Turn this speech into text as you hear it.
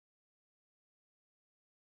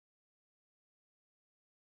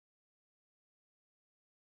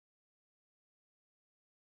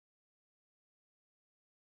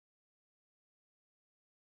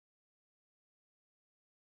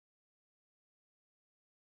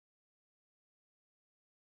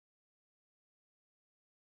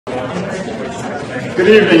Good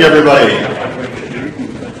evening, everybody.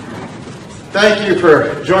 Thank you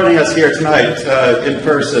for joining us here tonight in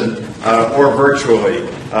person or virtually.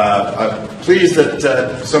 I'm pleased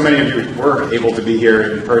that so many of you were able to be here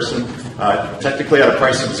in person. Technically, at a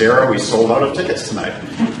price of $0, we sold out of tickets tonight.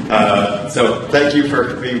 So thank you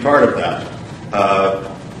for being part of that.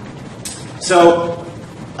 So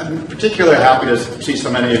I'm particularly happy to see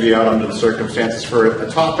so many of you out under the circumstances for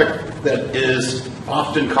a topic that is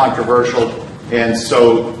often controversial and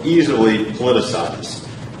so easily politicized.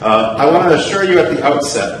 I want to assure you at the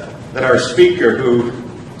outset that our speaker, who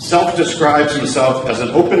self-describes himself as an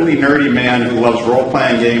openly nerdy man who loves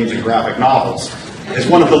role-playing games and graphic novels, is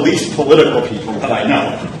one of the least political people that I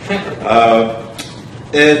know.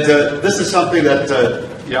 This is something that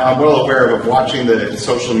I'm well aware of watching the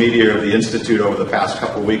social media of the Institute over the past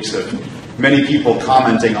couple of weeks, of many people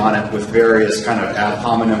commenting on it with various kind of ad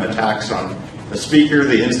hominem attacks on the speaker,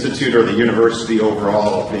 the Institute, or the university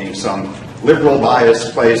overall being some liberal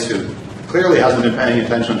biased place who clearly hasn't been paying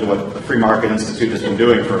attention to what the Free Market Institute has been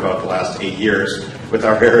doing for about the last 8 years with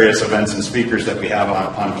our various events and speakers that we have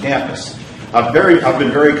on campus. I've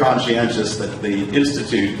been very conscientious that the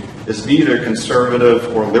Institute is neither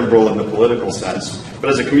conservative or liberal in the political sense, but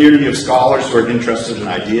as a community of scholars who are interested in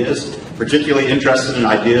ideas, particularly interested in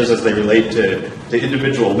ideas as they relate to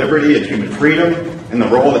individual liberty and human freedom, and the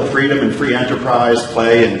role that freedom and free enterprise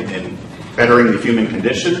play in bettering the human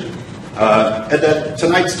condition. And that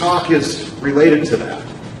tonight's talk is related to that.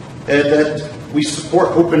 And that we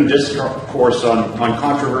support open discourse on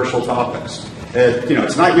controversial topics.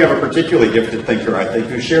 Tonight we have a particularly gifted thinker, I think,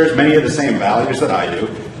 who shares many of the same values that I do,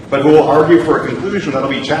 but who will argue for a conclusion that will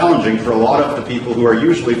be challenging for a lot of the people who are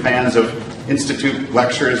usually fans of Institute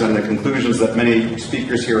lectures and the conclusions that many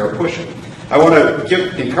speakers here are pushing. I want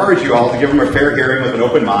to encourage you all to give him a fair hearing with an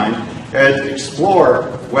open mind and explore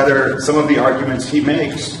whether some of the arguments he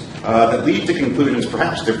makes that lead to conclusions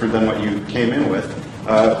perhaps different than what you came in with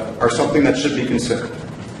are something that should be considered.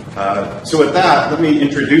 So with that, let me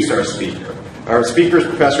introduce our speaker. Our speaker is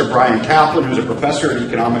Professor Bryan Caplan, who's a professor of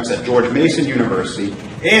economics at George Mason University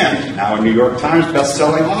and now a New York Times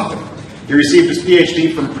best-selling author. He received his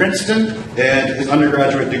PhD from Princeton and his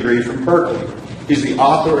undergraduate degree from Berkeley. He's the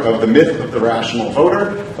author of The Myth of the Rational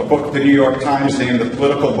Voter, a book the New York Times named the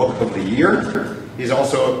Political Book of the Year. He's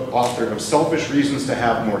also author of Selfish Reasons to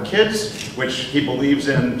Have More Kids, which he believes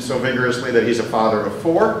in so vigorously that he's a father of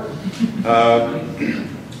 4.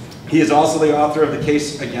 He is also the author of The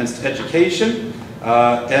Case Against Education,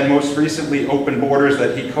 and most recently Open Borders,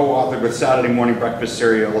 that he co-authored with Saturday morning breakfast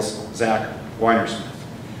serialist Zach Weinersmith.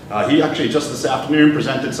 He actually just this afternoon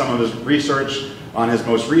presented some of his research on his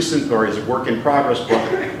most recent, or his work-in-progress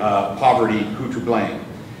book, Poverty, Who to Blame.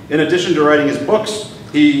 In addition to writing his books,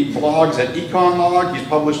 he blogs at EconLog. He's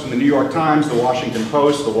published in the New York Times, the Washington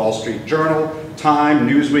Post, the Wall Street Journal, Time,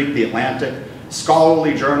 Newsweek, The Atlantic,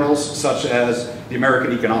 scholarly journals such as the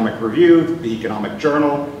American Economic Review, the Economic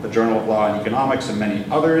Journal, the Journal of Law and Economics, and many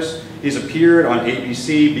others. He's appeared on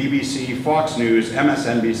ABC, BBC, Fox News,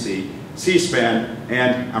 MSNBC, C-SPAN,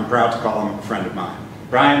 and I'm proud to call him a friend of mine.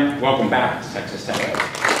 Bryan, welcome back to Texas Tech.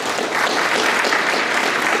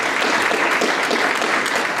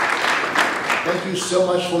 Thank you so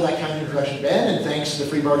much for that kind introduction, Ben, and thanks to the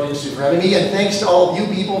Free Market Institute for having me, and thanks to all of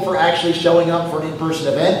you people for actually showing up for an in-person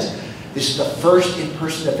event. This is the first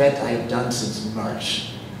in-person event I have done since March.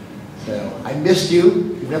 So I missed you.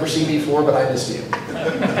 You've never seen me before, but I missed you.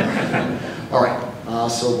 All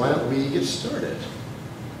right, so why don't we get started?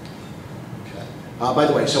 Okay. By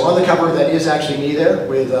the way, so on the cover, that is actually me there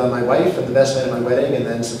with my wife and the best man at my wedding, and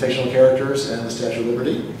then some fictional characters and the Statue of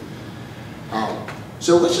Liberty.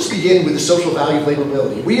 So let's just begin with the social value of labor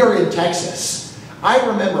mobility. We are in Texas. I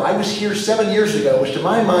remember I was here 7 years ago, which to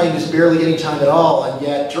my mind is barely any time at all, and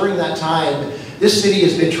yet during that time, this city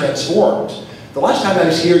has been transformed. The last time I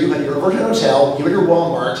was here, you had your Overton Hotel, you had your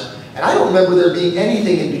Walmart, and I don't remember there being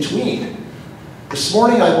anything in between. This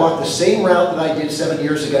morning I walked the same route that I did 7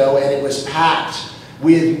 years ago, and it was packed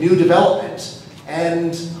with new development.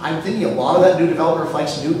 And I'm thinking a lot of that new development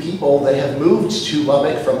reflects new people that have moved to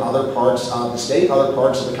Lubbock from other parts of the state, other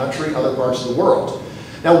parts of the country, other parts of the world.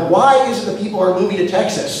 Now, why is it that people are moving to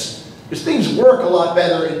Texas? Because things work a lot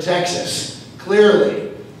better in Texas,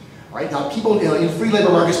 clearly. Right? Now, people in free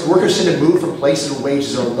labor markets, workers tend to move from places where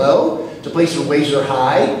wages are low to places where wages are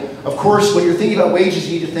high. Of course, when you're thinking about wages,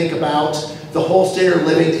 you need to think about the whole standard of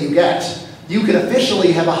living that you get. You can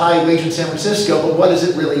officially have a high wage in San Francisco, but what does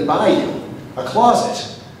it really buy you? A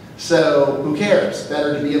closet. So, who cares?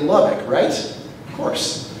 Better to be in Lubbock, right? Of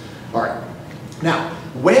course. All right. Now,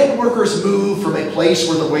 when workers move from a place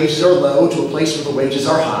where the wages are low to a place where the wages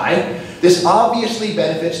are high, this obviously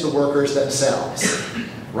benefits the workers themselves,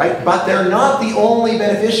 right? But they're not the only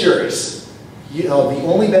beneficiaries. You know,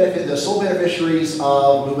 the sole beneficiaries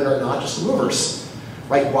of movement are not just the movers,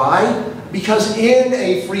 right? Why? Because in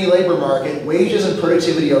a free labor market, wages and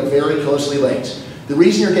productivity are very closely linked. The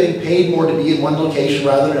reason you're getting paid more to be in one location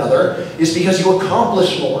rather than another is because you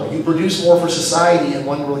accomplish more. You produce more for society in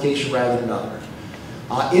one location rather than another.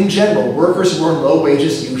 In general, workers who earn low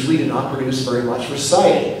wages usually do not produce very much for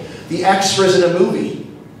society. The extras in a movie,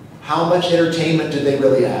 how much entertainment did they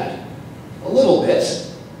really add? A little bit.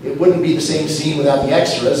 It wouldn't be the same scene without the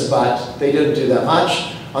extras, but they didn't do that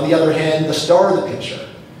much. On the other hand, the star of the picture,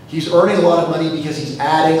 he's earning a lot of money because he's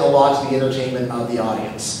adding a lot to the entertainment of the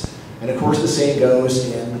audience. And of course, the same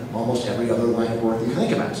goes in almost every other line of work that you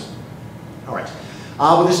think about. All right.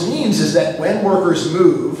 What this means is that when workers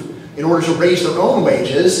move in order to raise their own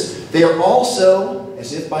wages, they are also,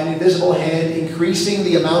 as if by an invisible hand, increasing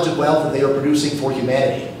the amount of wealth that they are producing for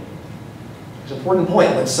humanity. It's an important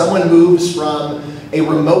point. When someone moves from a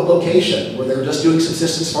remote location where they're just doing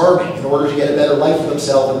subsistence farming in order to get a better life for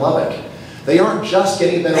themselves in Lubbock, they aren't just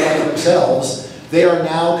getting a better life for themselves, they are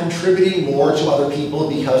now contributing more to other people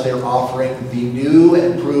because they're offering the new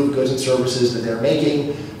and improved goods and services that they're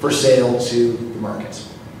making for sale to the market.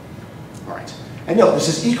 All right. And note, this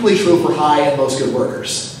is equally true for high and low skilled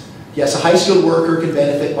workers. Yes, a high skilled worker can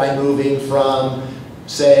benefit by moving from,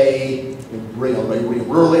 say,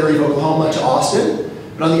 rural area of Oklahoma to Austin.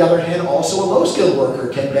 But on the other hand, also a low skilled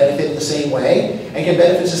worker can benefit in the same way and can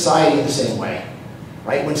benefit society in the same way.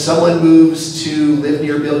 Right? When someone moves to live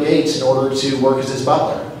near Bill Gates in order to work as his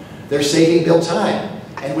butler, they're saving Bill time.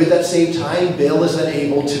 And with that saved time, Bill is then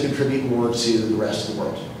able to contribute more to the rest of the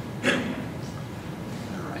world.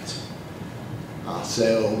 All right.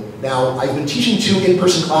 So now I've been teaching 2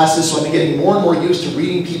 in-person classes, so I've been getting more and more used to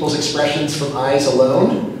reading people's expressions from eyes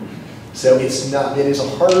alone. So it is a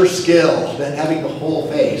harder skill than having the whole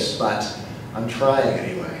face, but I'm trying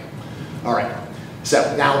anyway. All right.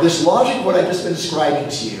 So now this logic, what I've just been describing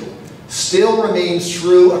to you, still remains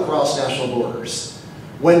true across national borders.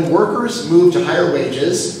 When workers move to higher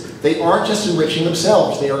wages, they aren't just enriching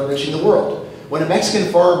themselves, they are enriching the world. When a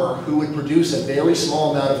Mexican farmer who would produce a very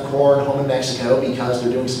small amount of corn home in Mexico because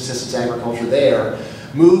they're doing subsistence agriculture there,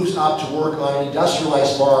 moves up to work on an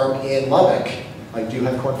industrialized farm in Lubbock. Like, do you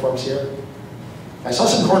have corn farms here? I saw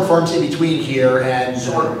some corn farms in between here and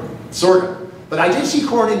sorghum. But I did see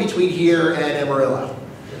corn in between here and Amarillo.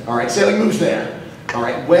 All right, so he moves there. All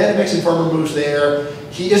right, when a Mexican farmer moves there,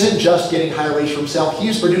 he isn't just getting higher wage for himself, he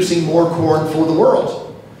is producing more corn for the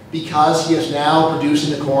world because he is now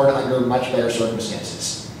producing the corn under much better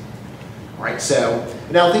circumstances. All right, so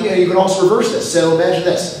now think, you can also reverse this. So imagine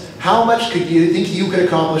this. How much could you think you could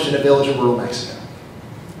accomplish in a village in rural Mexico?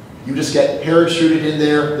 You just get parachuted in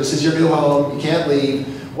there, this is your new home, you can't leave.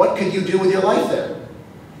 What could you do with your life there?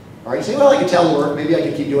 All right, you say, well, I could telework, maybe I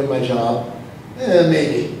could keep doing my job.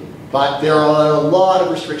 Maybe. But there are a lot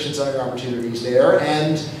of restrictions on your opportunities there,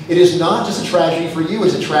 and it is not just a tragedy for you,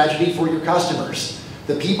 it's a tragedy for your customers.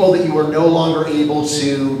 The people that you are no longer able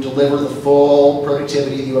to deliver the full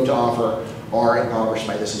productivity that you have to offer are impoverished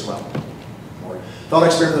by this as well. Thought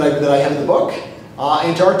experiment that I have in the book,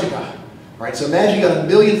 Antarctica. All right, so imagine you got 1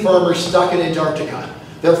 million farmers stuck in Antarctica.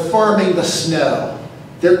 They're farming the snow.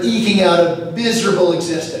 They're eking out a miserable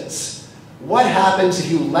existence. What happens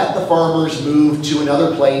if you let the farmers move to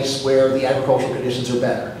another place where the agricultural conditions are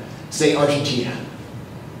better? Say Argentina.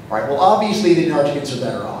 All right, well, obviously the Antarcticans are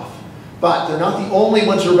better off. But they're not the only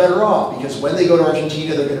ones who are better off, because when they go to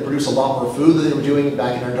Argentina, they're going to produce a lot more food than they were doing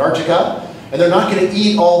back in Antarctica. And they're not going to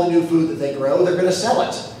eat all the new food that they grow, they're going to sell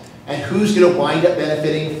it. And who's going to wind up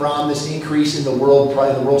benefiting from this increase in the world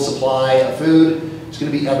supply of food? It's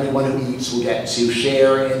going to be everyone who eats will get to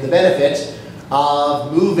share in the benefit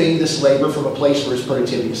of moving this labor from a place where its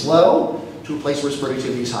productivity is low to a place where its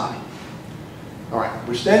productivity is high. All right,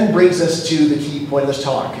 which then brings us to the key point of this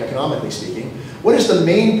talk, economically speaking. What is the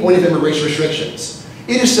main point of immigration restrictions?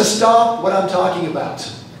 It is to stop what I'm talking about.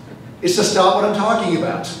 It's to stop what I'm talking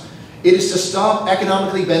about. It is to stop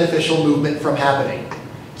economically beneficial movement from happening.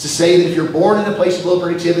 It's to say that if you're born in a place with low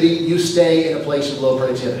productivity, you stay in a place with low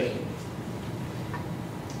productivity.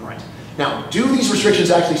 Now, do these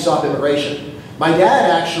restrictions actually stop immigration? My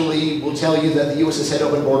dad actually will tell you that the U.S. has had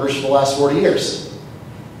open borders for the last 40 years.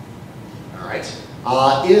 All right.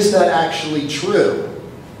 Is that actually true?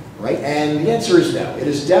 Right? And the answer is no. It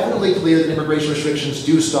is definitely clear that immigration restrictions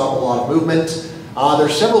do stop a lot of movement. There are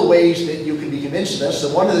several ways that you can be convinced of this.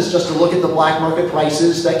 So one is just to look at the black market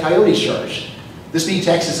prices that coyotes charge. This being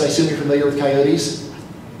Texas, I assume you're familiar with coyotes?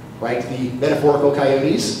 right? The metaphorical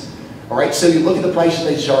coyotes. All right, so you look at the prices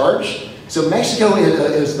they charge. So Mexico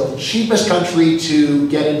is the cheapest country to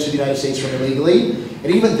get into the United States from illegally. And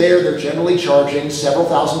even there, they're generally charging several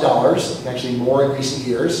 $1,000s, actually more in recent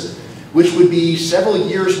years, which would be several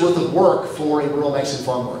years worth of work for a rural Mexican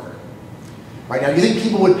farm worker. Right now, you think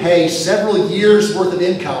people would pay several years worth of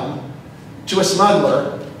income to a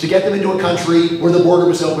smuggler to get them into a country where the border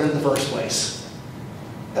was open in the first place?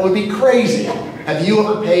 That would be crazy. Have you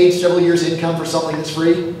ever paid several years income for something that's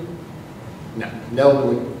free?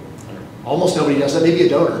 No. Almost nobody does that, maybe a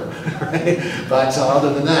donor. Right? But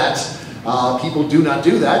other than that, people do not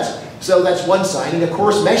do that. So that's one sign. And of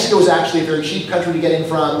course, Mexico is actually a very cheap country to get in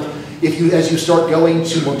from. As you start going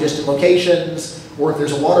to more distant locations, or if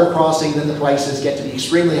there's a water crossing, then the prices get to be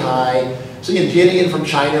extremely high. So getting in from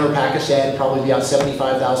China or Pakistan probably be about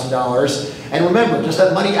 $75,000. And remember, does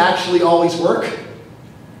that money actually always work?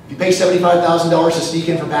 If you pay $75,000 to sneak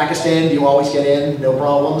in from Pakistan, do you always get in? No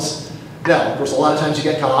problems? No, of course, a lot of times you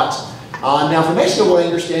get caught. Now, for Mexico, what I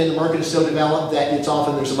understand, the market is so developed that it's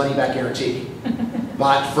often there's a money-back guarantee.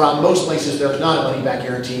 But from most places, there's not a money-back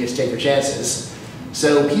guarantee. It's take your chances.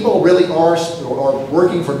 So people really are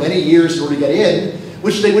working for many years in order to get in,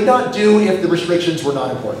 which they would not do if the restrictions were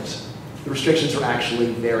not important. The restrictions are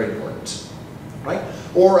actually very important, right?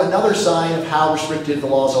 Or another sign of how restrictive the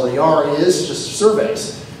laws already are is just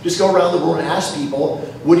surveys. Just go around the world and ask people,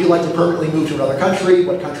 would you like to permanently move to another country?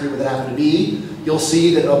 What country would that happen to be? You'll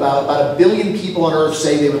see that about 1 billion people on Earth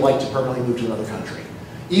say they would like to permanently move to another country.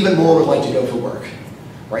 Even more would like to go for work.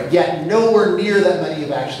 Right? Yet nowhere near that many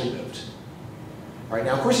have actually moved. Right?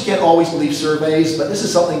 Now, of course, you can't always believe surveys, but this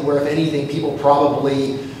is something where, if anything, people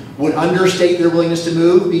probably would understate their willingness to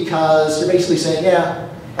move because they're basically saying, yeah,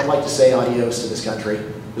 I'd like to say adios to this country.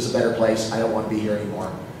 There's a better place. I don't want to be here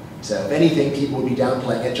anymore. So if anything, people would be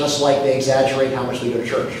downplaying it, just like they exaggerate how much they go to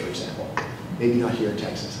church, for example. Maybe not here in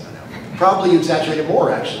Texas, I don't know. Probably you exaggerate it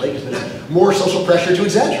more, actually, because there's more social pressure to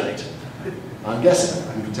exaggerate. I'm guessing,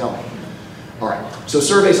 you can tell me. All right, so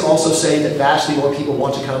surveys also say that vastly more people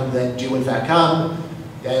want to come than do in fact come.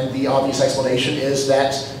 And the obvious explanation is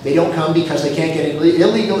that they don't come because they can't get in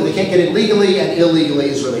illegally. They can't get in legally, and illegally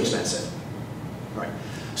is really expensive. All right.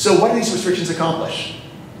 So what do these restrictions accomplish?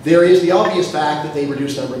 There is the obvious fact that they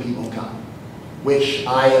reduce the number of people who come, which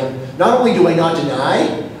not only do I not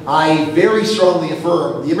deny, I very strongly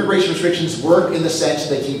affirm the immigration restrictions work in the sense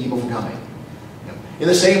that they keep people from coming. In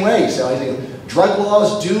the same way, so I think drug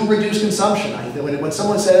laws do reduce consumption. When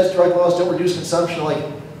someone says drug laws don't reduce consumption, I'm like,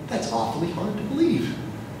 that's awfully hard to believe.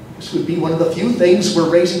 This would be one of the few things where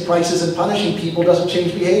raising prices and punishing people doesn't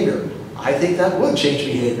change behavior. I think that would change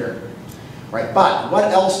behavior. Right? But what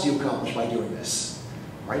else do you accomplish by doing this?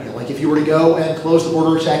 Right? Like if you were to go and close the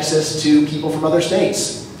border of Texas to people from other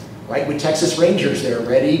states, right? With Texas Rangers there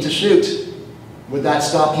ready to shoot, would that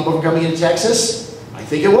stop people from coming into Texas? I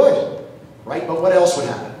think it would, right? But what else would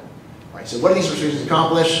happen? Right? So what do these restrictions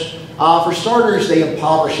accomplish? For starters, they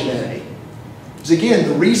impoverish humanity. Because again,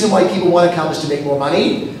 the reason why people want to come is to make more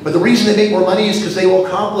money, but the reason they make more money is because they will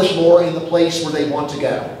accomplish more in the place where they want to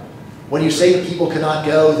go. When you say that people cannot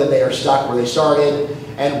go, then they are stuck where they started,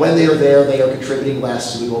 and when they are there, they are contributing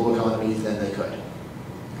less to the global economy than they could.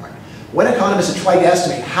 Right. When economists have tried to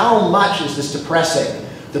estimate how much is this depressing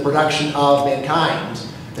the production of mankind,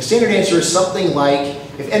 the standard answer is something like,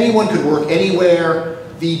 if anyone could work anywhere,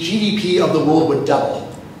 the GDP of the world would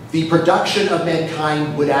double. The production of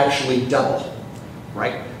mankind would actually double.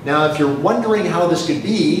 Right? Now, if you're wondering how this could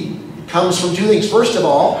be, it comes from two things. First of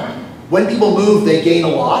all, when people move, they gain a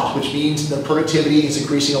lot, which means the productivity is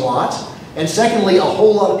increasing a lot. And secondly, a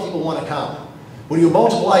whole lot of people want to come. When you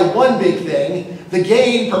multiply one big thing, the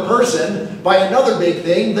gain per person, by another big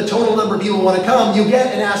thing, the total number of people who want to come, you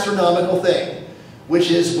get an astronomical thing, which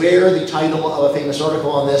is where the title of a famous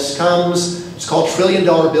article on this comes. It's called $1 Trillion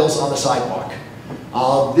Bills on the Sidewalk.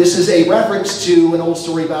 This is a reference to an old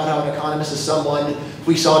story about how an economist is someone, if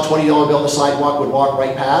we saw a $20 bill on the sidewalk, would walk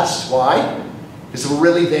right past. Why? Because if we're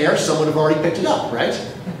really there, someone would have already picked it up, right?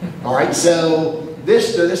 All right, so they're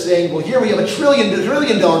saying, well, here we have $1 trillion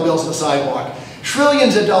bills on the sidewalk.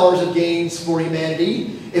 Trillions of dollars of gains for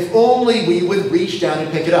humanity, if only we would reach down and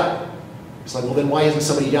pick it up. It's like, well, then why hasn't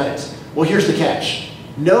somebody done it? Well, here's the catch.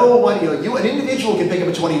 No one, an individual can pick up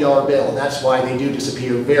a $20 bill, and that's why they do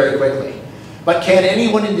disappear very quickly. But can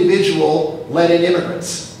any one individual let in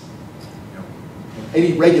immigrants?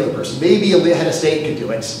 Any regular person. Maybe a head of state could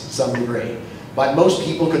do it to some degree. But most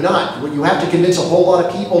people could not. You have to convince a whole lot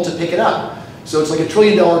of people to pick it up. So it's like $1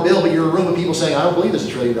 trillion bill, but you're a room of people saying, I don't believe there's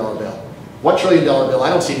 $1 trillion bill. What $1 trillion bill? I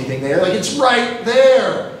don't see anything there. Like, it's right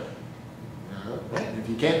there. If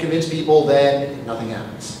you can't convince people, then nothing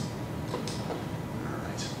happens.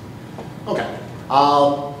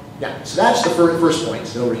 Now, so that's the first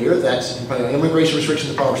point over here. That's immigration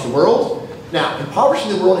restrictions impoverish the world. Now,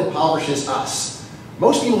 impoverishing the world impoverishes us.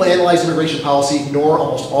 Most people who analyze immigration policy ignore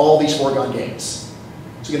almost all these foregone gains.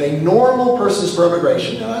 So again, a normal person's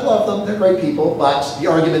pro-immigration. Now, I love them, they're great people, but the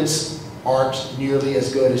arguments aren't nearly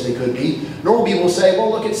as good as they could be. Normal people will say,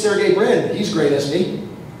 well, look at Sergey Brin. He's great, isn't he?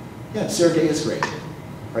 Yeah, Sergey is great.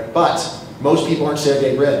 Right? But most people aren't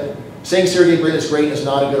Sergey Brin. Saying Sergey Brin is great is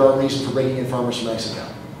not a good reason for bringing in farmers from Mexico.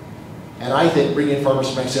 And I think bringing in farmers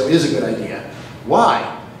from Mexico is a good idea.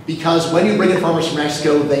 Why? Because when you bring in farmers from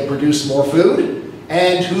Mexico, they produce more food,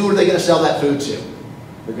 and who are they going to sell that food to?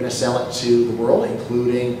 They're going to sell it to the world,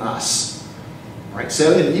 including us. Right?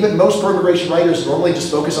 So even most pro-immigration writers normally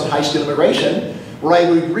just focus on high-skilled immigration, where I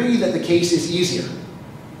would agree that the case is easier.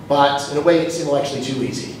 But in a way, it's intellectually too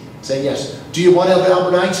easy. Saying, yes, do you want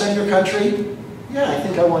Albert Einstein in your country? Yeah, I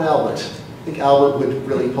think I want Albert. I think Albert would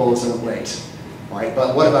really pull his own weight. Right?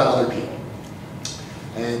 But what about other people?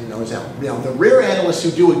 And the rare analysts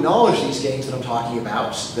who do acknowledge these gains that I'm talking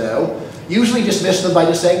about, though, usually dismiss them by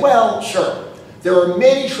just saying, well, sure, there are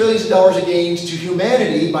many trillions of dollars of gains to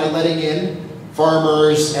humanity by letting in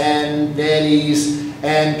farmers and nannies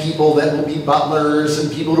and people that will be butlers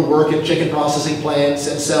and people to work at chicken processing plants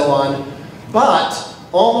and so on. But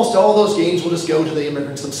almost all those gains will just go to the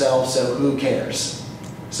immigrants themselves, so who cares?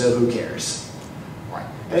 So who cares? Right.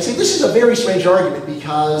 And I say this is a very strange argument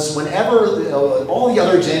because whenever, all the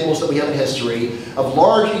other examples that we have in history of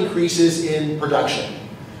large increases in production,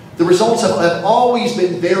 the results have always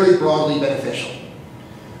been very broadly beneficial.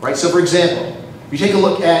 Right? So for example, if you take a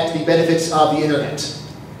look at the benefits of the internet,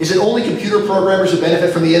 is it only computer programmers who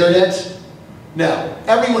benefit from the internet? No.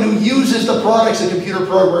 Everyone who uses the products of computer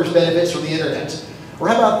programmers benefits from the internet. Or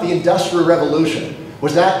how about the Industrial Revolution?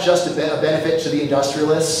 Was that just a benefit to the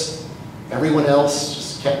industrialists? Everyone else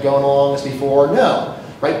just kept going along as before? No.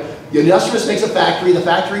 Right? The industrialist makes a factory, the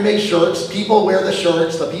factory makes shirts, people wear the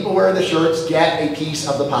shirts, the people wearing the shirts get a piece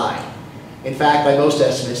of the pie. In fact, by most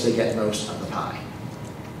estimates, they get most of the pie.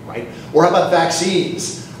 Right? Or how about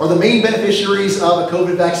vaccines? Are the main beneficiaries of a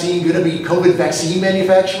COVID vaccine going to be COVID vaccine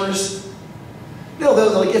manufacturers?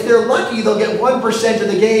 No, if they're lucky, they'll get 1% of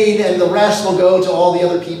the gain and the rest will go to all the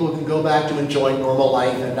other people who can go back to enjoying normal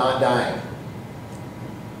life and not dying.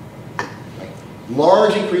 Right?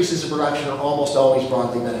 Large increases in production are almost always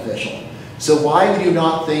broadly beneficial. So why would you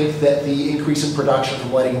not think that the increase in production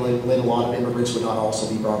from letting in a lot of immigrants would not also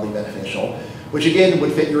be broadly beneficial? Which again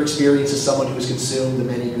would fit your experience as someone who has consumed the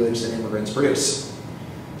many goods that immigrants produce.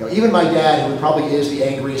 Even my dad, who probably is the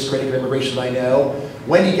angriest critic of immigration I know,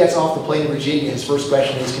 when he gets off the plane in Virginia, his first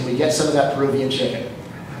question is, can we get some of that Peruvian chicken?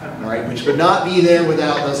 All right, which would not be there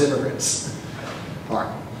without those immigrants. All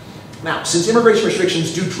right. Now, since immigration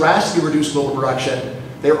restrictions do drastically reduce global production,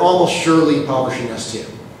 they're almost surely impoverishing us too.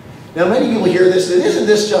 Now, many people hear this, and isn't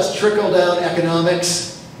this just trickle-down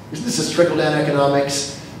economics? Isn't this just trickle-down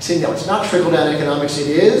economics? See, no, it's not trickle-down economics, it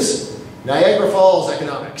is Niagara Falls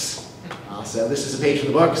economics. So this is a page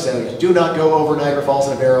from the book, so do not go over Niagara Falls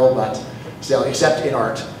in a barrel, but still, except in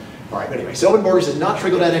art. All right, but anyway, so open borders is not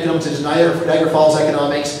trickle-down economics, it is Niagara Falls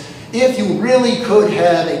economics. If you really could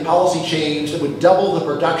have a policy change that would double the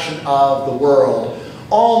production of the world,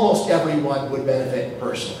 almost everyone would benefit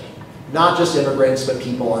personally. Not just immigrants, but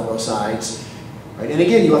people on both sides. Right? And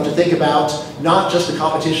again, you have to think about not just the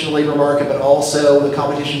competition in the labor market, but also the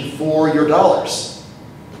competition for your dollars.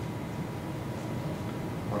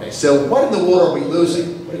 Okay, so what in the world are we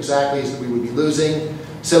losing? What exactly is it we would be losing?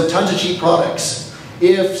 So tons of cheap products.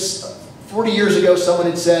 If 40 years ago someone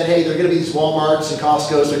had said, hey, there are going to be these Walmarts and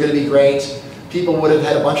Costco's, they're going to be great, people would have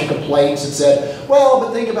had a bunch of complaints and said, well,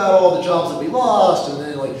 but think about all the jobs that we lost, and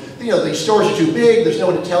then these stores are too big, there's no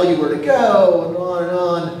one to tell you where to go, and on and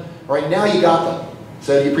on. All right, now you got them.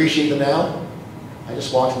 So do you appreciate them now? I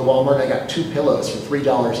just walked to the Walmart and I got 2 pillows for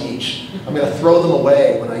 $3 each. I'm going to throw them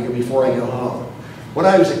away before I go home. When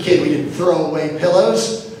I was a kid, we didn't throw away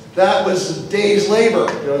pillows. That was a day's labor,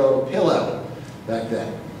 a pillow back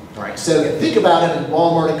then. All right, so think about it in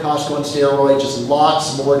Walmart and Costco and steroids, just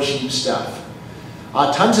lots more cheap stuff.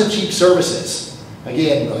 Tons of cheap services.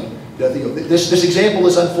 Again, this example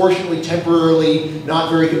is unfortunately temporarily not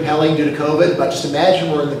very compelling due to COVID, but just imagine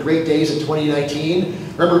we're in the great days of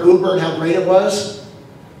 2019. Remember Uber and how great it was?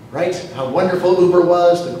 Right? How wonderful Uber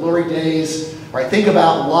was, the glory days. All right, think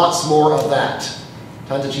about lots more of that.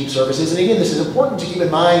 Tons of cheap services. And again, this is important to keep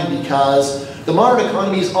in mind because the modern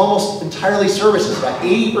economy is almost entirely services. About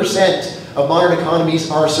 80% of modern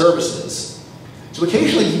economies are services. So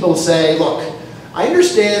occasionally people will say, look, I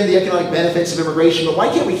understand the economic benefits of immigration, but why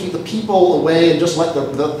can't we keep the people away and just let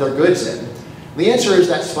their goods in? The answer is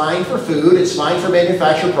that's fine for food, it's fine for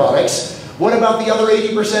manufactured products. What about the other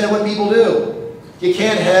 80% of what people do? You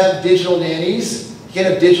can't have digital nannies, you can't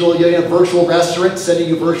have digital, virtual restaurants sending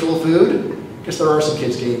you virtual food. I guess there are some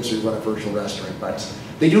kids' games who run a virtual restaurant, but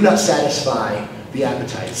they do not satisfy the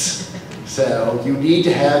appetites. So you need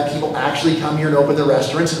to have people actually come here and open their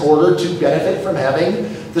restaurants in order to benefit from having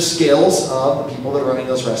the skills of the people that are running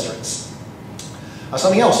those restaurants.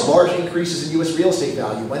 Something else, large increases in U.S. real estate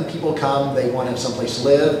value. When people come, they want to have someplace to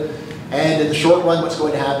live. And in the short run, what's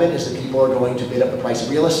going to happen is that people are going to bid up the price of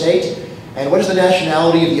real estate. And what is the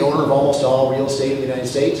nationality of the owner of almost all real estate in the United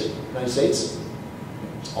States?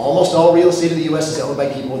 Almost all real estate in the U.S. is owned by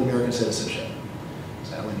people with American citizenship.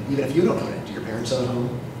 So even if you don't own it, do your parents own a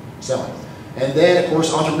home? Selling. And then, of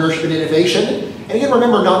course, entrepreneurship and innovation. And again,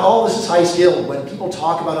 remember, not all this is high skilled. When people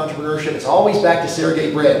talk about entrepreneurship, it's always back to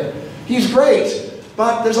Sergey Brin. He's great,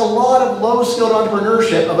 but there's a lot of low-skilled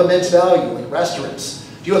entrepreneurship of immense value, like restaurants.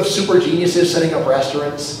 Do you have super geniuses setting up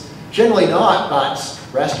restaurants? Generally not, but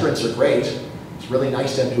restaurants are great. It's really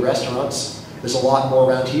nice to have new restaurants. There's a lot more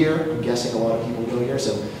around here. I'm guessing a lot of people go here.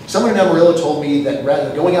 So someone in Amarillo told me that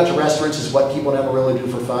going out to restaurants is what people in Amarillo do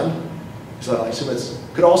for fun. So I assume it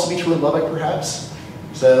could also be true in Lubbock, perhaps.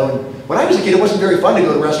 So when I was a kid, it wasn't very fun to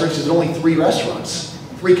go to restaurants because there were only 3 restaurants.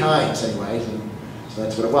 3 kinds, anyways. And so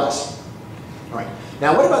that's what it was. All right.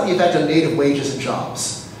 Now, what about the effect on native wages and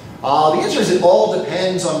jobs? The answer is it all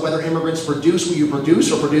depends on whether immigrants produce what you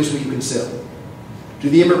produce or produce what you consume. Do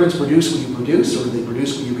the immigrants produce what you produce, or do they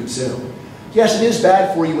produce what you consume? Yes, it is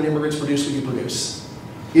bad for you when immigrants produce what you produce.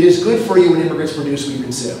 It is good for you when immigrants produce what you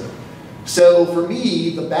consume. So for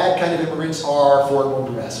me, the bad kind of immigrants are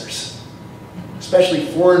foreign-born professors, especially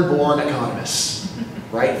foreign-born economists,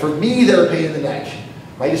 right? For me, they're a pain in the neck,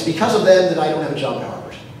 right? It's because of them that I don't have a job at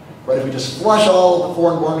Harvard, right? If we just flush all of the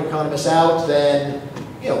foreign-born economists out, then,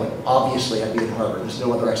 obviously I'd be at Harvard. There's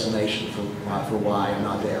no other explanation for why I'm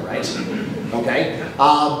not there, right? Okay?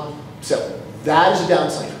 So that is a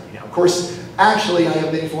downside for me. Now, of course, actually, I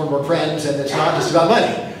have many foreign-born friends, and it's not just about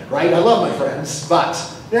money, right? I love my friends, but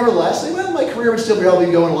nevertheless, well, my career would still probably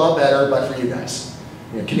be going a lot better, but for you guys,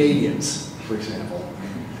 Canadians, for example.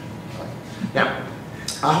 Now,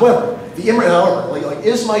 however,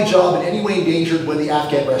 is my job in any way endangered when the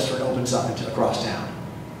Afghan restaurant opens up across town?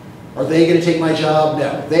 Are they going to take my job?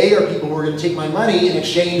 No. They are people who are going to take my money in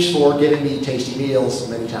exchange for giving me tasty meals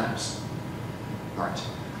many times. All right.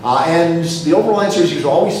 And the overall answer is you should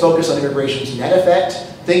always focus on immigration's net effect.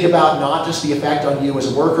 Think about not just the effect on you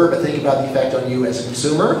as a worker, but think about the effect on you as a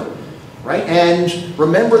consumer, right? And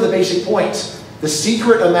remember the basic point. The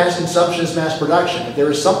secret of mass consumption is mass production. If there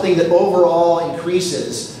is something that overall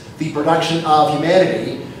increases the production of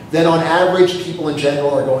humanity, then on average, people in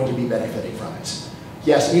general are going to be benefiting from it.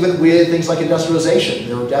 Yes, even with things like industrialization,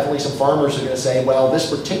 there are definitely some farmers who are going to say, well, this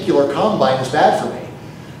particular combine is bad for me.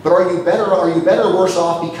 But are you better or worse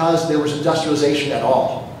off because there was industrialization at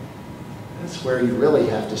all? That's where you really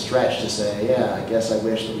have to stretch to say, yeah, I guess I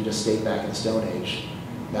wish that we just stayed back in the Stone Age.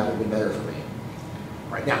 That would have been better for me.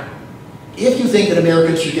 Right now, if you think that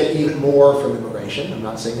Americans should get even more from immigration, I'm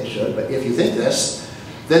not saying they should, but if you think this,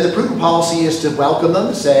 then the prudent policy is to welcome them,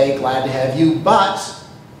 to say, glad to have you, but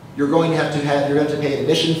you're going to have to pay an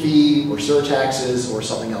admission fee or surtaxes or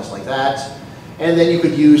something else like that. And then you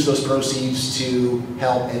could use those proceeds to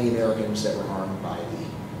help any Americans that were harmed by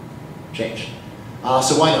the change.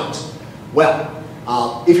 So why not? Well,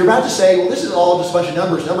 if you're about to say, well, this is all just a bunch of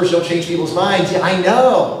numbers. Numbers don't change people's minds. Yeah, I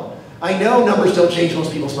know numbers don't change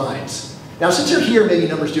most people's minds. Now, since you're here, maybe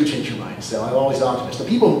numbers do change your mind. So I'm always an optimist. The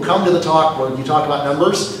people who come to the talk where you talk about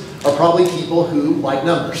numbers are probably people who like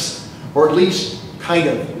numbers, or at least kind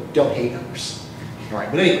of don't hate numbers. All right,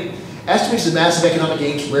 but anyway. Estimates of massive economic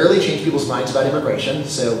gains rarely change people's minds about immigration,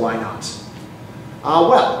 so why not?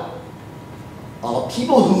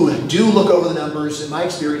 People who do look over the numbers, in my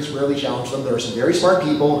experience, rarely challenge them. There are some very smart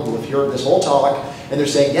people who have heard this whole talk, and they're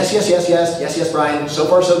saying, yes, yes, yes, yes, yes, yes, Brian, so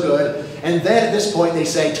far so good. And then at this point they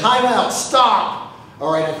say, time out, stop!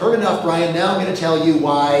 All right, I've heard enough, Brian, now I'm going to tell you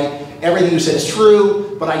why everything you said is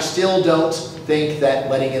true, but I still don't think that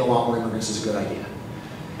letting in a lot more immigrants is a good idea.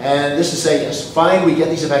 And this is to say, yes, fine, we get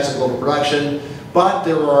these effects of global production, but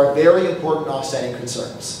there are very important offsetting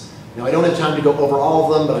concerns. Now, I don't have time to go over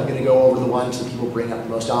all of them, but I'm going to go over the ones that people bring up the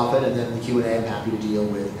most often, and then in the Q&A, I'm happy to deal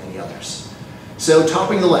with any others. So,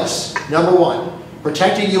 topping the list, number 1,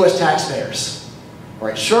 protecting U.S. taxpayers. All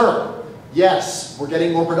right, sure, yes, we're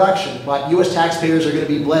getting more production, but U.S. taxpayers are going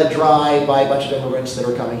to be bled dry by a bunch of immigrants that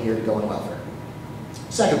are coming here to go on welfare.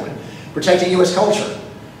 Second one, protecting U.S. culture.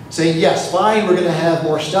 Saying, yes, fine, we're going to have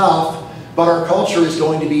more stuff, but our culture is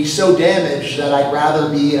going to be so damaged that I'd rather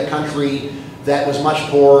be in a country that was much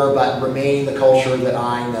poorer but remained the culture that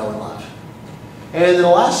I know and love. And then the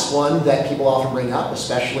last one that people often bring up,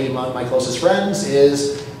 especially among my closest friends,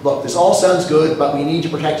 is, look, this all sounds good, but we need to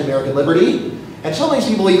protect American liberty. And sometimes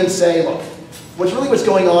people even say, look, what's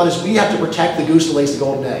going on is we have to protect the goose that lays the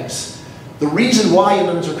golden eggs. The reason why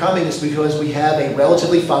immigrants are coming is because we have a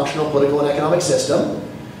relatively functional political and economic system.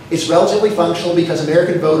 It's relatively functional because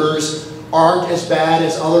American voters aren't as bad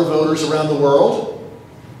as other voters around the world.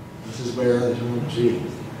 This is where, gee,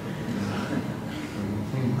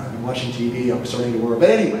 I've been watching TV, I'm starting to worry. But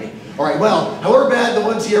anyway, all right, well, however bad the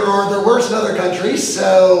ones here are, they're worse in other countries,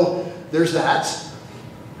 so there's that.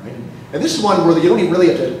 Right? And this is one where you don't even really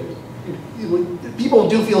have to, people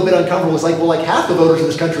do feel a bit uncomfortable. It's like, well, like half the voters in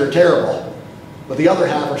this country are terrible, but the other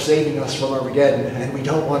half are saving us from Armageddon, and we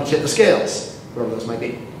don't want to tip the scales, whatever those might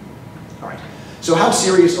be. All right, so how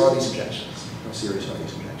serious are these objections? How serious are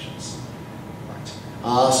these objections? All right.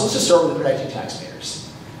 So let's just start with protecting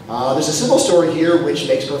taxpayers. There's a simple story here which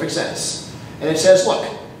makes perfect sense. And it says, look,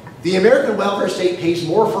 the American welfare state pays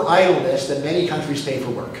more for idleness than many countries pay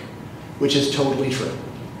for work, which is totally true.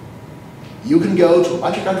 You can go to a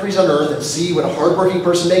bunch of countries on earth and see what a hardworking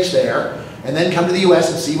person makes there, and then come to the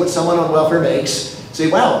US and see what someone on welfare makes.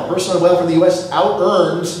 Say, wow, a person on welfare in the US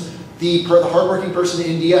out-earns the hardworking person in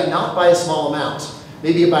India, not by a small amount,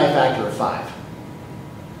 maybe by a factor of 5.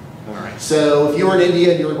 All right, so if you were in India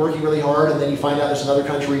and you were working really hard, and then you find out there's another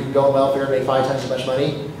country where you can go on welfare and make 5 times as much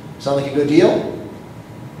money, sound like a good deal?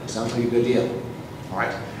 It sounds like a good deal. All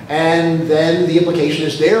right, and then the implication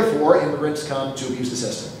is, therefore, immigrants come to abuse the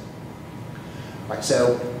system. All right,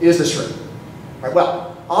 so is this true? All right,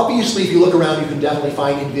 well, obviously, if you look around, you can definitely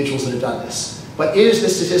find individuals that have done this. But is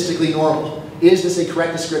this statistically normal? Is this a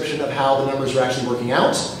correct description of how the numbers are actually working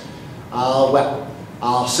out?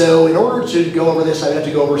 So in order to go over this, I would have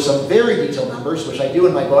to go over some very detailed numbers, which I do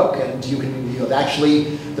in my book, and you can,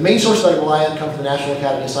 actually, the main sources I rely on come from the National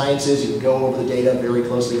Academy of Sciences. You can go over the data very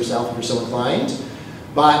closely yourself if you're so inclined.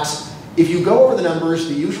 But if you go over the numbers,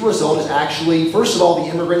 the usual result is actually, first of all,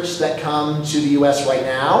 the immigrants that come to the US right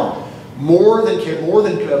now more than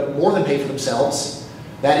pay for themselves.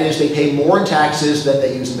 That is, they pay more in taxes than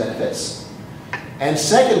they use in benefits. And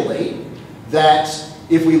secondly, that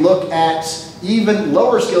if we look at even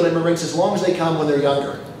lower skilled immigrants, as long as they come when they're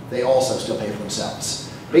younger, they also still pay for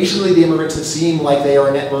themselves. Basically, the immigrants that seem like they are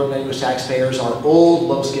a net burden on US taxpayers are old,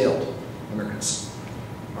 low skilled immigrants.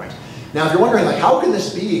 Right. Now, if you're wondering, like, how can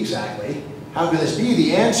this be exactly? How can this be?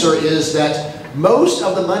 The answer is that most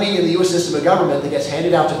of the money in the US system of government that gets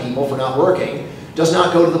handed out to people for not working does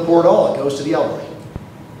not go to the poor at all, it goes to the elderly.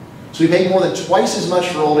 So we pay more than twice as much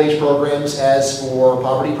for old age programs as for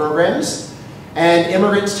poverty programs, and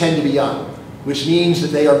immigrants tend to be young, which means that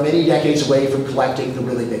they are many decades away from collecting the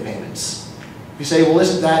really big payments. You say, well,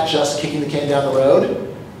 isn't that just kicking the can down the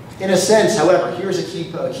road? In a sense, however, here's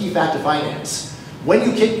a key fact of finance. When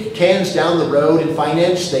you kick cans down the road in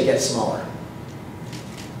finance, they get smaller.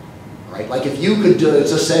 Right? Like if you could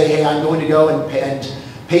just say, hey, I'm going to go and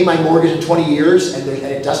pay my mortgage in 20 years, and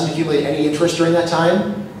it doesn't accumulate any interest during that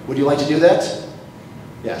time, would you like to do that?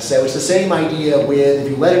 Yeah, so it's the same idea with, if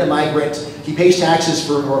you let in a migrant, he pays taxes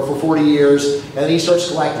for 40 years, and then he starts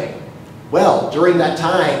collecting. Well, during that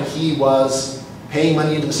time, he was paying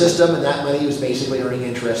money into the system, and that money was basically earning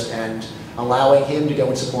interest and allowing him to go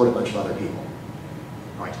and support a bunch of other people.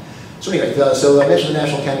 All right. So anyway, so I mentioned the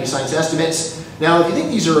National Academy of Science estimates. Now, if you think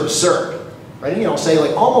these are absurd, right, and say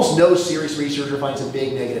like almost no serious researcher finds a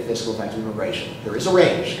big negative fiscal effect of immigration. There is a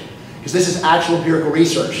range, because this is actual empirical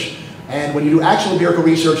research. And when you do actual empirical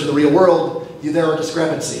research in the real world, there are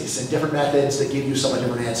discrepancies and different methods that give you somewhat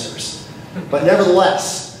different answers. But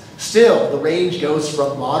nevertheless, still, the range goes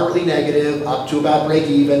from moderately negative up to about break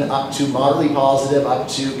even, up to moderately positive, up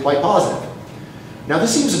to quite positive. Now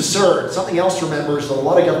this seems absurd. Something else to remember is that a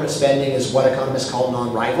lot of government spending is what economists call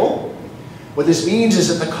non-rival. What this means is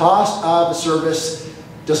that the cost of the service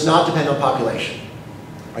does not depend on population.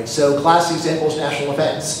 Right? So classic example is national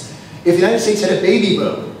defense. If the United States had a baby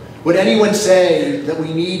boom, would anyone say that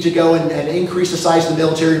we need to go and increase the size of the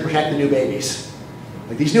military to protect the new babies?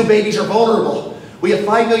 Like, these new babies are vulnerable. We have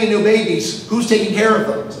 5 million new babies. Who's taking care of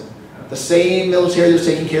them? The same military that's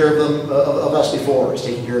taking care of them, of us before, is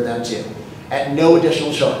taking care of them too, at no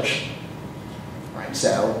additional charge. Right,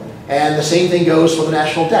 so, and the same thing goes for the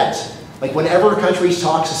national debt. Like whenever countries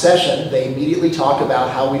talk secession, they immediately talk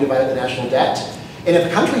about how we divided the national debt. And if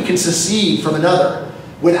a country can secede from another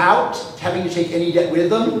without having to take any debt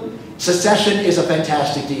with them, secession is a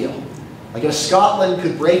fantastic deal. Like if Scotland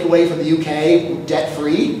could break away from the UK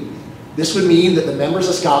debt-free, this would mean that the members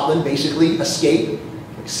of Scotland basically escape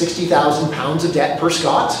like £60,000 of debt per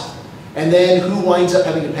Scot, And then who winds up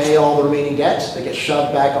having to pay all the remaining debt that gets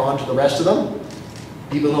shoved back onto the rest of them?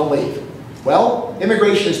 People who don't leave. Well,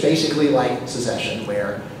 immigration is basically like secession,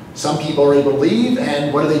 where some people are able to leave,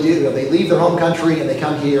 and what do? They leave their home country and they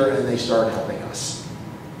come here and they start helping us.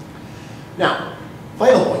 Now,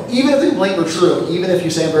 final point, even if the complaint were true, even if you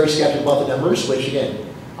say I'm very skeptical about the numbers, which again,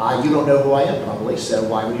 you don't know who I am probably, so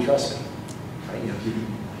why would you trust me? Right?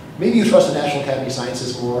 Maybe you trust the National Academy of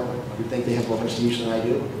Sciences more. You think they have more prestige than I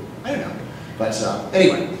do. I don't know. But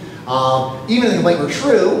anyway, even if the complaint were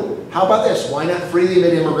true, how about this? Why not freely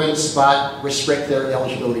admit immigrants but restrict their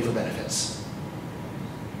eligibility for benefits?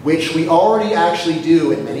 Which we already actually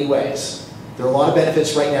do in many ways. There are a lot of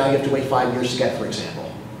benefits right now you have to wait 5 years to get, for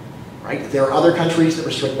example. Right? There are other countries that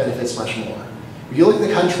restrict benefits much more. If you look at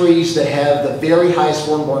the countries that have the very highest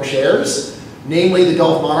foreign-born shares, namely the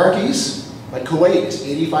Gulf monarchies, like Kuwait is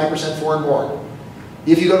 85% foreign-born.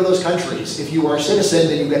 If you go to those countries, if you are a citizen,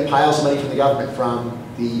 then you get piles of money from the government, from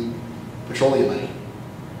the petroleum money.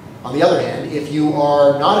 On the other hand, if you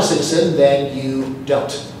are not a citizen, then you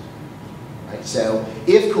don't. Right? So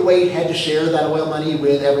if Kuwait had to share that oil money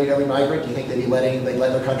with every migrant, do you think they'd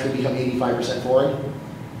let their country become 85% foreign?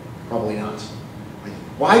 Probably not. Right?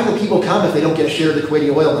 Why do people come if they don't get a share of the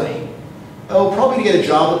Kuwaiti oil money? Oh, probably to get a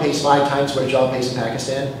job that pays 5 times what a job pays in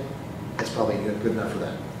Pakistan. That's probably good enough for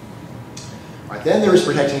them. Right, then there is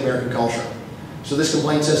protecting American culture. So this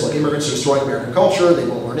complaint says, look, immigrants are destroying American culture, they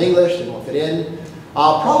won't learn English, they won't fit in.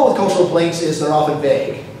 Problem with cultural complaints is they're often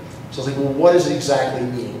vague. So it's like, well, what does it exactly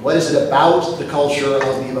mean? What is it about the culture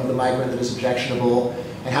of the migrant that is objectionable?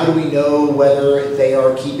 And how do we know whether they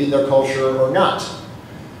are keeping their culture or not?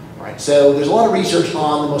 Right, so there's a lot of research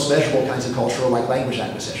on the most measurable kinds of culture, like language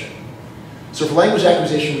acquisition. So for language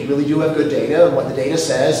acquisition, we really do have good data, and what the data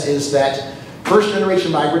says is that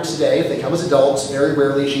first-generation migrants today, if they come as adults, very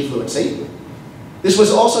rarely achieve fluency. This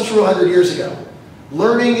was also true 100 years ago.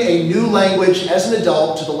 Learning a new language as an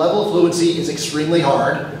adult to the level of fluency is extremely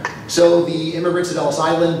hard. So the immigrants at Ellis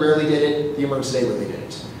Island rarely did it, the immigrants today rarely did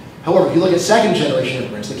it. However, if you look at second-generation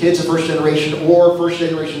immigrants, the kids of first-generation or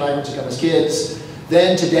first-generation migrants who come as kids,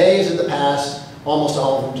 then today, as in the past, almost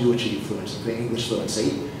all of them do achieve fluency, English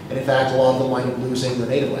fluency. And in fact, a lot of them wind up losing their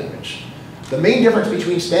native language. The main difference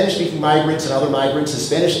between Spanish-speaking migrants and other migrants is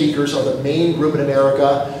Spanish speakers are the main group in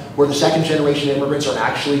America where the second-generation immigrants are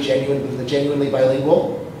actually genuinely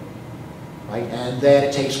bilingual, right? And then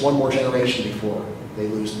it takes one more generation before they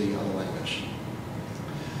lose the other language.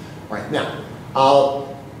 Right, now,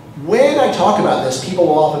 when I talk about this, people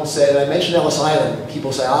will often say, and I mentioned Ellis Island,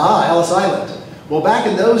 people say, ah, Ellis Island. Well, back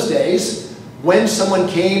in those days, when someone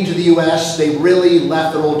came to the US, they really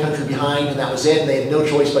left their old country behind and that was it, and they had no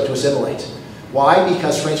choice but to assimilate. Why?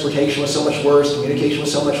 Because transportation was so much worse, communication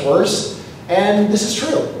was so much worse, and this is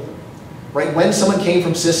true. Right? When someone came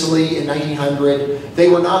from Sicily in 1900, they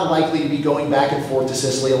were not likely to be going back and forth to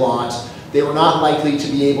Sicily a lot. They were not likely to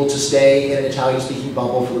be able to stay in an Italian-speaking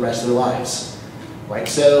bubble for the rest of their lives. Right?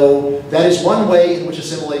 So that is one way in which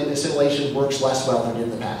assimilation works less well than in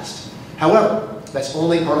the past. However, that's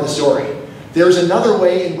only part of the story. There's another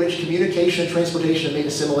way in which communication and transportation have made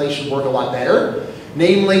assimilation work a lot better.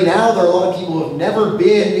 Namely, now there are a lot of people who have never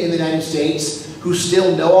been in the United States who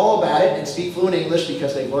still know all about it and speak fluent English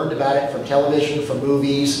because they've learned about it from television, from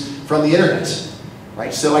movies, from the internet.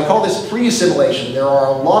 Right? So I call this pre-assimilation. There are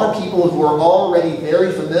a lot of people who are already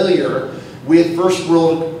very familiar with first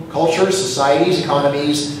world cultures, societies,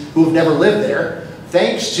 economies, who have never lived there,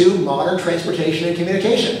 thanks to modern transportation and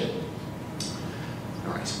communication.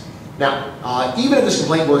 All right. Now, even if this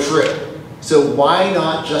complaint were true, so why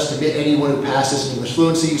not just admit anyone who passes an English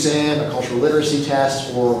fluency exam, a cultural literacy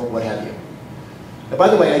test, or what have you? Now, by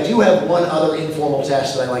the way, I do have one other informal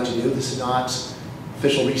test that I like to do. This is not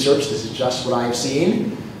official research. This is just what I have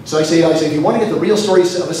seen. So I say, if you want to get the real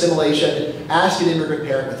stories of assimilation, ask an immigrant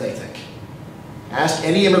parent what they think. Ask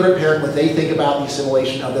any immigrant parent what they think about the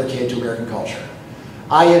assimilation of their kid to American culture.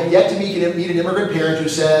 I have yet to meet an immigrant parent who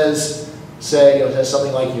says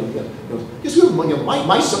something like,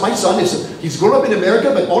 my son he's grown up in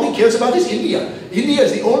America, but all he cares about is India. India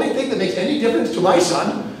is the only thing that makes any difference to my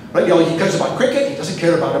son. Right? He cares about cricket. He doesn't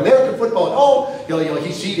care about American football at all.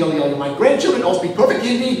 My grandchildren all speak perfect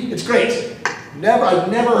Hindi. It's great. I've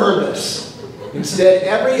never heard this. Instead,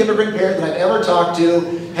 every immigrant parent that I've ever talked to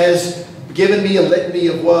has given me a litany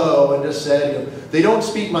of woe and just said, they don't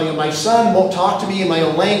speak, my son won't talk to me in my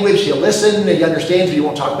own language. He'll listen, he understands, but he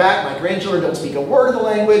won't talk back. My grandchildren don't speak a word of the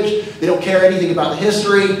language. They don't care anything about the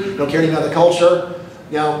history. They don't care anything about the culture.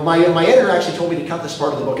 Now, my editor actually told me to cut this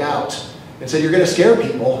part of the book out and said, you're going to scare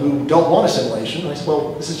people who don't want assimilation. And I said,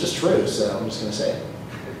 well, this is just true, so I'm just going to say it.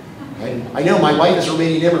 Right? I know my wife is a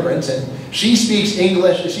Romanian immigrant, and she speaks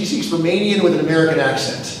English, she speaks Romanian with an American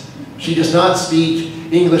accent. She does not speak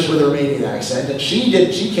English with a Romanian accent, and she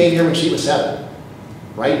came here when she was 7.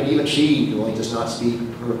 Right? And even she does not speak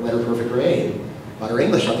letter perfect Romanian. But her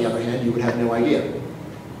English, on the other hand, you would have no idea.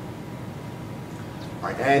 All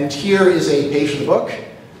right, and here is a page from the book.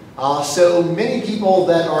 So many people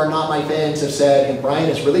that are not my fans have said, Bryan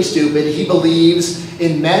is really stupid. He believes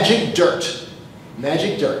in magic dirt.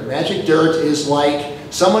 Magic dirt. Magic dirt is like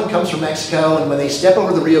someone comes from Mexico, and when they step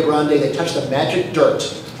over the Rio Grande, they touch the magic dirt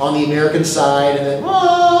on the American side, and then,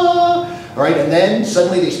 all right, and then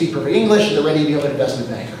suddenly they speak perfect English, and they're ready to become an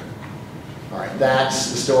investment banker. All right,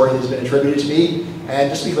 that's the story that has been attributed to me. And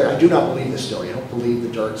just to be clear, I do not believe this story. I don't believe the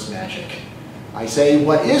dirt's magic. I say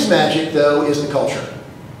what is magic, though, is the culture.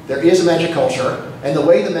 There is a magic culture, and the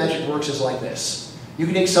way the magic works is like this. You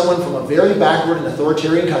can take someone from a very backward and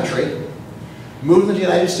authoritarian country, move them to the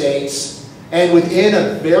United States, and within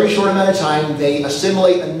a very short amount of time, they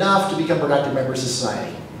assimilate enough to become productive members of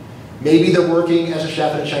society. Maybe they're working as a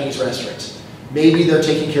chef at a Chinese restaurant. Maybe they're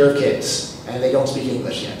taking care of kids, and they don't speak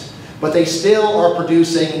English yet. But they still are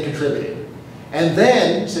producing and contributing. And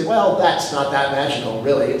then you say, well, that's not that magical,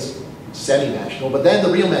 really. It's semi-magical. But then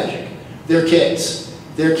the real magic, their kids.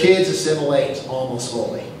 Their kids assimilate almost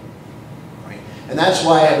fully. Right? And that's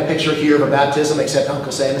why I have a picture here of a baptism, except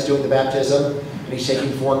Uncle Sam is doing the baptism, and he's taking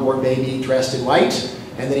the foreign-born baby dressed in white,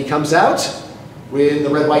 and then he comes out with the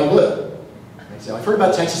red, white, and blue. Right? So I've heard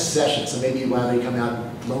about Texas secession, so maybe they come out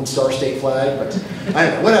Lone Star State flag, but I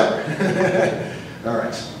don't know, whatever. All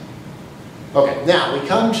right. Okay, now we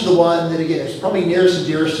come to the one that, again, is probably nearest and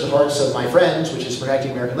dearest to the hearts of my friends, which is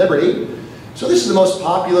protecting American liberty. So this is the most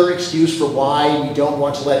popular excuse for why we don't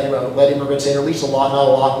want to let immigrants in, or at least not a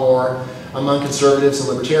lot more among conservatives and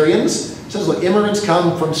libertarians. It says, look, immigrants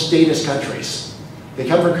come from statist countries. They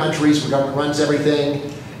come from countries where government runs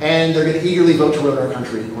everything, and they're going to eagerly vote to ruin our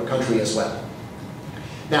country as well.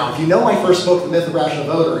 Now, if you know my first book, The Myth of Rational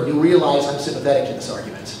Voter, you realize I'm sympathetic to this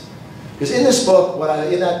argument. Because in this book,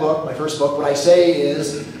 my first book, what I say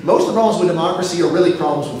is most of the problems with democracy are really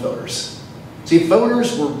problems with voters. See, if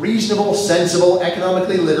voters were reasonable, sensible,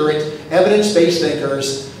 economically literate, evidence-based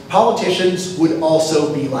thinkers, politicians would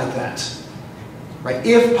also be like that. Right?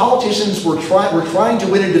 If politicians were trying to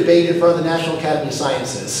win a debate in front of the National Academy of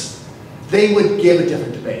Sciences, they would give a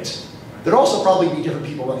different debate. There'd also probably be different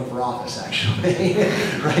people running for office, actually.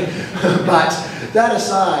 Right? But that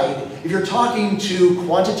aside, if you're talking to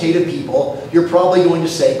quantitative people, you're probably going to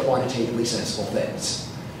say quantitatively sensible things.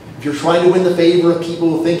 If you're trying to win the favor of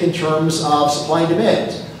people who think in terms of supply and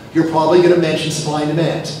demand, you're probably going to mention supply and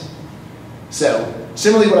demand. So,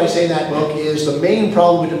 similarly, what I say in that book is the main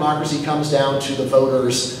problem with democracy comes down to the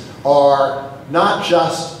voters are not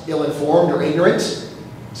just ill-informed or ignorant.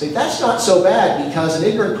 Say, that's not so bad, because an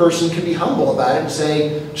ignorant person can be humble about it and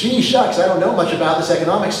say, gee, shucks, I don't know much about this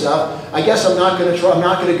economic stuff. I guess I'm not going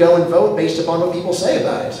to go and vote based upon what people say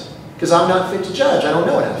about it, because I'm not fit to judge. I don't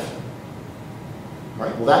know enough. All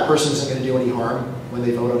right, well, that person isn't going to do any harm when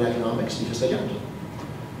they vote on economics, because they don't.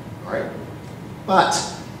 All right? But,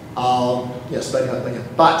 what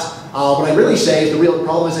I really say is the real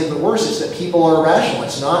problem is even worse is that people are irrational.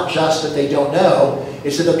 It's not just that they don't know,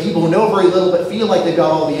 it's that the people who know very little but feel like they've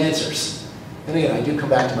got all the answers. And again, I do come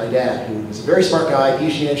back to my dad, who is a very smart guy,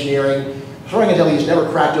 PhD in engineering. I'm sure I can tell you he's never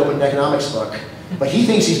cracked open an economics book, but he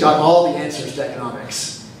thinks he's got all the answers to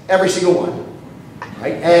economics. Every single one.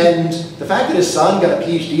 Right? And the fact that his son got a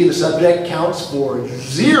PhD in the subject counts for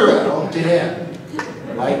zero to him.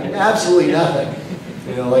 Right? Absolutely nothing.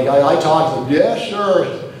 You know, like I talk to him, yeah, sure,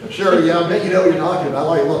 yeah, I bet you know what you're talking about.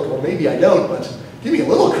 Like, look, well, maybe I don't, but give me a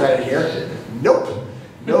little credit here. Nope,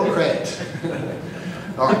 no credit.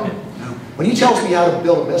 All right. When he tells me how to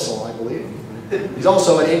build a missile, I believe him. He's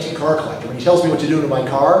also an antique car collector. When he tells me what to do to my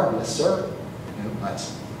car, yes, sir. You know,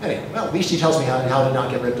 that's, anyway, well, at least he tells me how to not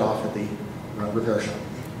get ripped off at the repair shop.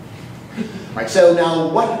 All right, so now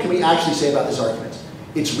what can we actually say about this argument?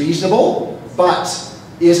 It's reasonable, but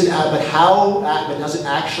does it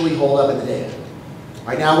actually hold up in the data?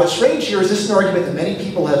 Right, now, what's strange here is this is an argument that many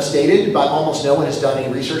people have stated, but almost no one has done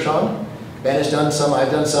any research on. Ben has done some,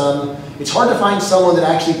 I've done some. It's hard to find someone that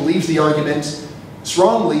actually believes the argument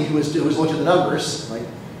strongly who has looked at the numbers. Right?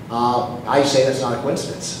 I say that's not a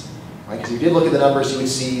coincidence. Right? Because if you did look at the numbers, you would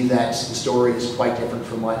see that the story is quite different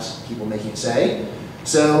from what people making it say.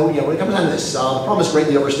 So, you know, when it comes down to this, the problem is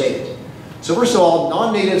greatly overstated. So first of all,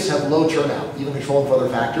 non-natives have low turnout, even controlled for other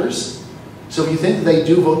factors. So if you think that they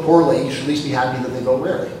do vote poorly, you should at least be happy that they vote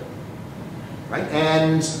rarely. Right?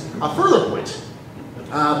 And a further point,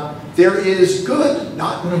 There is good,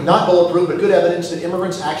 not bulletproof, but good evidence that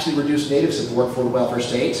immigrants actually reduce native support for the welfare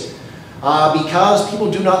state because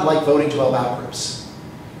people do not like voting to help out groups.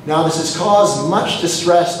 Now, this has caused much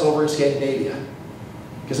distress over in Scandinavia.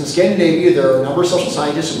 Because in Scandinavia, there are a number of social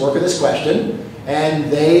scientists who work on this question,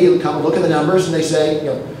 and they come look at the numbers and they say,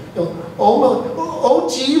 oh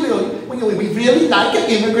gee, we really like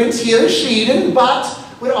immigrants here in Sweden, but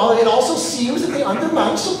it also seems that they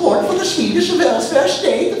undermine support for the Swedish welfare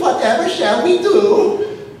state. Whatever shall we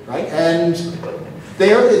do? Right? And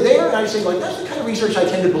and I say, that's the kind of research I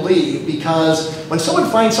tend to believe, because when someone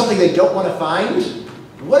finds something they don't want to find,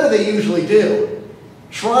 what do they usually do?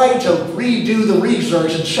 Try to redo the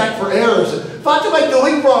research and check for errors. What am I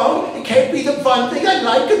doing wrong? It can't be the one thing I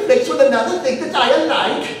like conflicts with another thing that I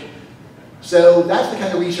like. So that's the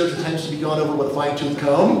kind of research that tends to be gone over with a fine-tooth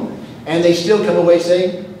comb, and they still come away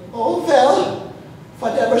saying, oh well,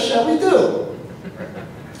 whatever shall we do?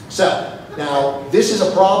 So, now, this is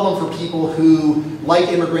a problem for people who like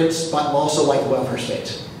immigrants but also like the welfare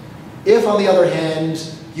state. If, on the other hand,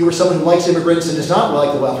 you are someone who likes immigrants and does not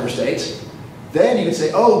like the welfare state, then you can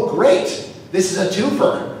say, oh great, this is a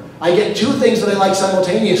twofer. I get two things that I like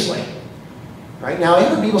simultaneously. Right? Now, I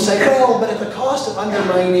hear people say, well, but at the cost of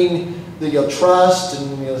undermining the trust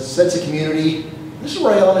and the sense of community, this is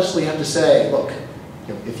where I honestly have to say, look,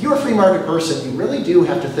 if you're a free market person, you really do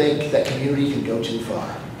have to think that community can go too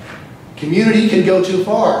far. Community can go too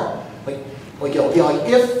far. Like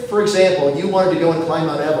if, for example, you wanted to go and climb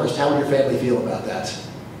Mount Everest, how would your family feel about that?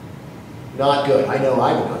 Not good. I know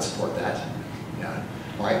I would not support that. Yeah.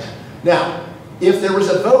 Right. Now, if there was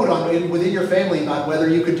a vote within your family about whether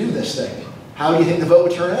you could do this thing, how do you think the vote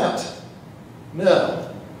would turn out? No.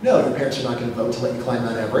 No, your parents are not going to vote to let you climb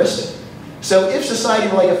Mount Everest. So if society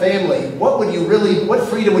were like a family, what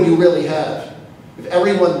freedom would you really have? If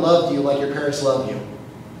everyone loved you like your parents loved you?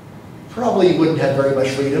 Probably you wouldn't have very much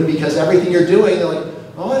freedom, because everything you're doing, they're like,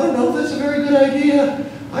 oh, I don't know if that's a very good idea.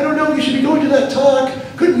 I don't know if you should be going to that talk.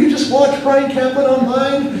 Couldn't you just watch Bryan Caplan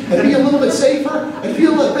online and be a little bit safer? I'd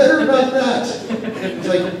feel a lot better about that. It's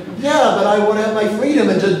like, yeah, but I want to have my freedom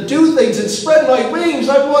and to do things and spread my wings.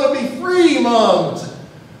 I want to be free, moms.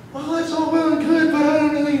 Well, that's all well and good, but I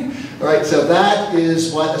don't really... All right, so that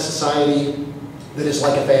is what a society that is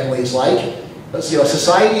like a family is like. A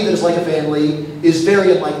society that is like a family is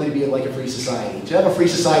very unlikely to be like a free society. To have a free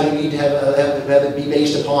society, you need to have it be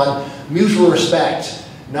based upon mutual respect,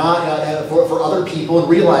 not for other people, and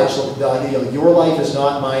realize your life is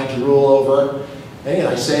not mine to rule over. And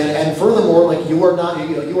I say, and furthermore, you are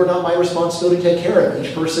not my responsibility to take care of.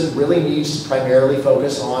 Each person really needs to primarily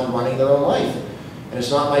focus on running their own life. And it's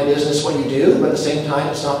not my business what you do, but at the same time,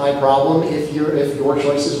 it's not my problem if your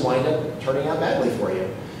choices wind up turning out badly for you.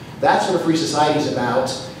 That's what a free society is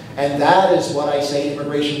about, and that is what I say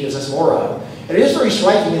immigration gives us more of. And it is very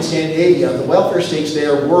striking in Scandinavia. The welfare states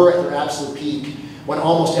there were at their absolute peak when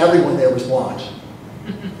almost everyone there was blonde.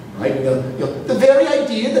 Right? The very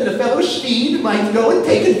idea that a fellow Swede might go and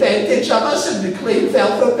take advantage of us and claim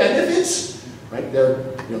welfare benefits, right?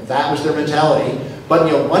 That was their mentality.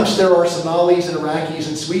 But once there are Somalis and Iraqis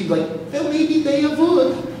and Swedes, well, maybe they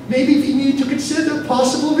would. Maybe we need to consider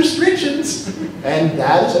possible restrictions. And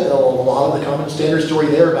that is a lot of the common standard story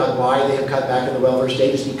there about why they have cut back in the welfare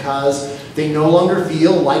state is because they no longer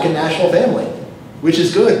feel like a national family, which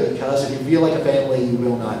is good, because if you feel like a family, you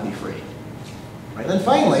will not be free. Right? And then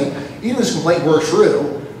finally, even if this complaint were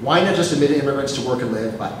true, why not just admit immigrants to work and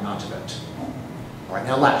live, but not to vote? All right,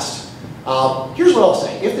 now last. Here's what I'll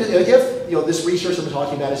say. If this research that I'm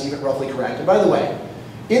talking about is even roughly correct, and by the way,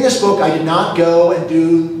 in this book, I did not go and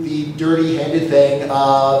do the dirty-handed thing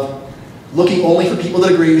of looking only for people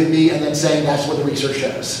that agree with me and then saying that's what the research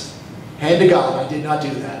shows. Hand to God, I did not do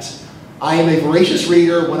that. I am a voracious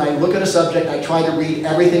reader. When I look at a subject, I try to read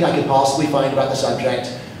everything I can possibly find about the subject.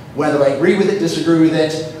 Whether I agree with it, disagree with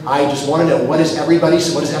it, I just want to know what does everybody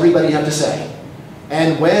have to say.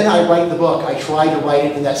 And when I write the book, I try to write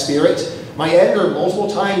it in that spirit. My editor multiple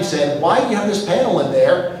times said, why do you have this panel in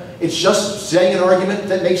there? It's just saying an argument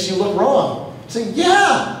that makes you look wrong. Saying,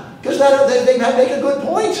 yeah, because they make a good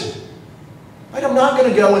point. Right? I'm not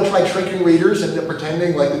going to go and try tricking readers and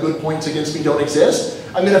pretending like the good points against me don't exist.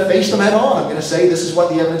 I'm going to face them head on. I'm going to say this is what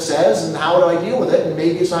the evidence says and how do I deal with it, and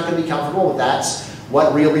maybe it's not going to be comfortable, but that's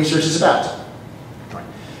what real research is about. Right.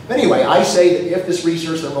 But anyway, I say that if this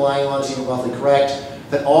research that I'm relying on is even roughly correct,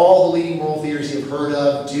 that all the leading moral theories you've heard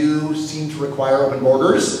of do seem to require open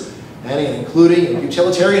borders, and including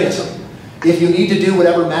utilitarianism. If you need to do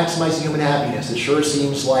whatever maximizes human happiness, it sure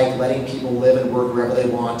seems like letting people live and work wherever they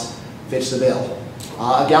want fits the bill.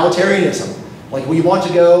 Egalitarianism, like we want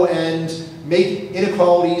to go and make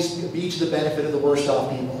inequalities be to the benefit of the worst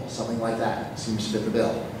off people, something like that. Seems to fit the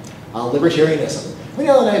bill. Libertarianism. We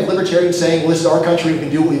know that I have libertarians saying, well, this is our country, we can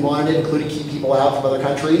do what we want in it, including keep people out from other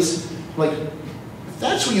countries. Like, if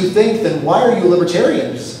that's what you think, then why are you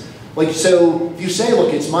libertarians? Like, so if you say,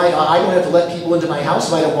 look, it's I don't have to let people into my house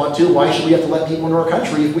if I don't want to, why should we have to let people into our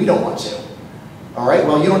country if we don't want to? All right,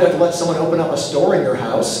 well, you don't have to let someone open up a store in your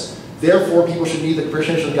house, therefore people should need the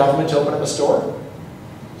permission of the government to open up a store.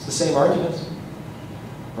 It's the same argument.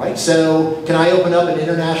 Right, so can I open up an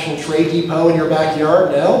international trade depot in your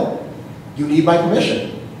backyard? No. You need my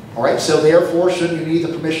permission. All right, so therefore, shouldn't you need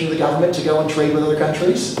the permission of the government to go and trade with other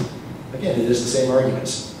countries? Again, it is the same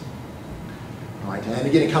arguments. All right, and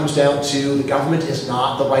again, it comes down to the government is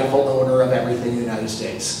not the rightful owner of everything in the United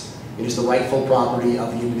States. It is the rightful property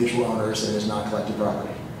of the individual owners, and it is not collective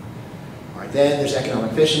property. All right, then there's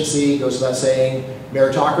economic efficiency, goes without saying,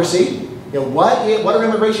 meritocracy. You know, what are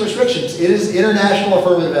immigration restrictions? It is international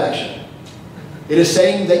affirmative action. It is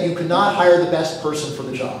saying that you cannot hire the best person for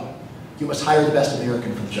the job. You must hire the best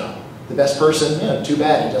American for the job. The best person, too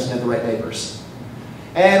bad, he doesn't have the right papers.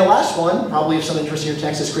 And the last one, probably of some interest in your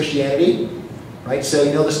text, is Christianity. Right? So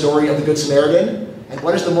you know the story of the Good Samaritan. And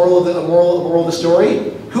what is the moral of the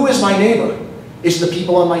story? Who is my neighbor? Is it the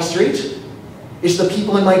people on my street? Is it the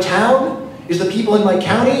people in my town? Is it the people in my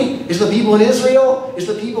county? Is it the people in Israel? Is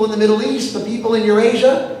it the people in the Middle East? The people in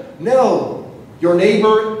Eurasia? No. Your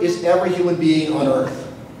neighbor is every human being on earth.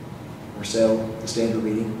 Or so the standard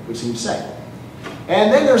reading would seem to say.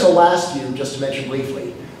 And then there's a last view, just to mention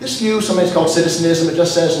briefly. This view, sometimes called citizenism, it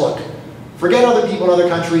just says, look, forget other people in other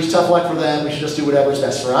countries, tough luck for them, we should just do whatever is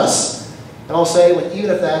best for us. And I'll say, like, even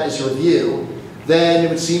if that is your view, then it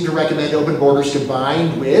would seem to recommend open borders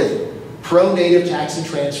combined with pro-native tax and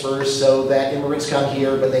transfers so that immigrants come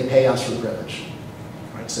here, but they pay us for the privilege.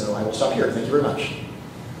 All right, so I will stop here. Thank you very much.